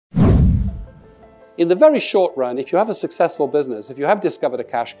In the very short run, if you have a successful business, if you have discovered a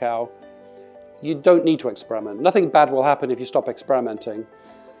cash cow, you don't need to experiment. Nothing bad will happen if you stop experimenting.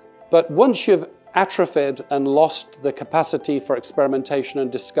 But once you've atrophied and lost the capacity for experimentation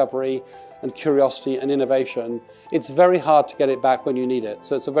and discovery and curiosity and innovation, it's very hard to get it back when you need it.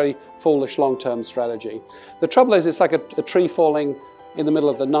 So it's a very foolish long-term strategy. The trouble is, it's like a tree falling in the middle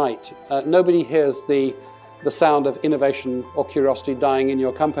of the night. Nobody hears the sound of innovation or curiosity dying in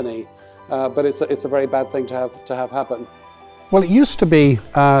your company, but it's a very bad thing to have happen. Well, it used to be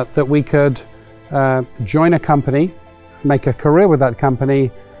that we could join a company, make a career with that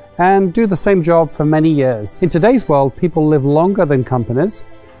company, and do the same job for many years. In today's world, people live longer than companies,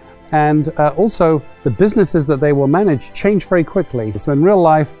 and also the businesses that they will manage change very quickly. So in real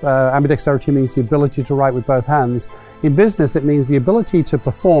life, ambidexterity means the ability to write with both hands. In business, it means the ability to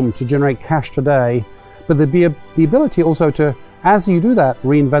perform, to generate cash today, but the ability also to, as you do that,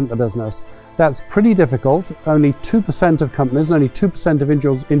 reinvent the business. That's pretty difficult. Only 2% of companies, only 2% of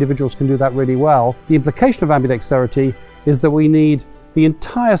individuals can do that really well. The implication of ambidexterity is that we need the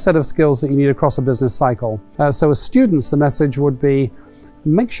entire set of skills that you need across a business cycle. So as students, the message would be,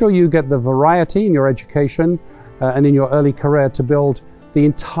 make sure you get the variety in your education and in your early career to build the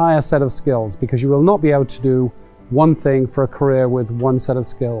entire set of skills, because you will not be able to do one thing for a career with one set of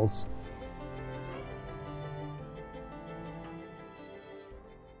skills.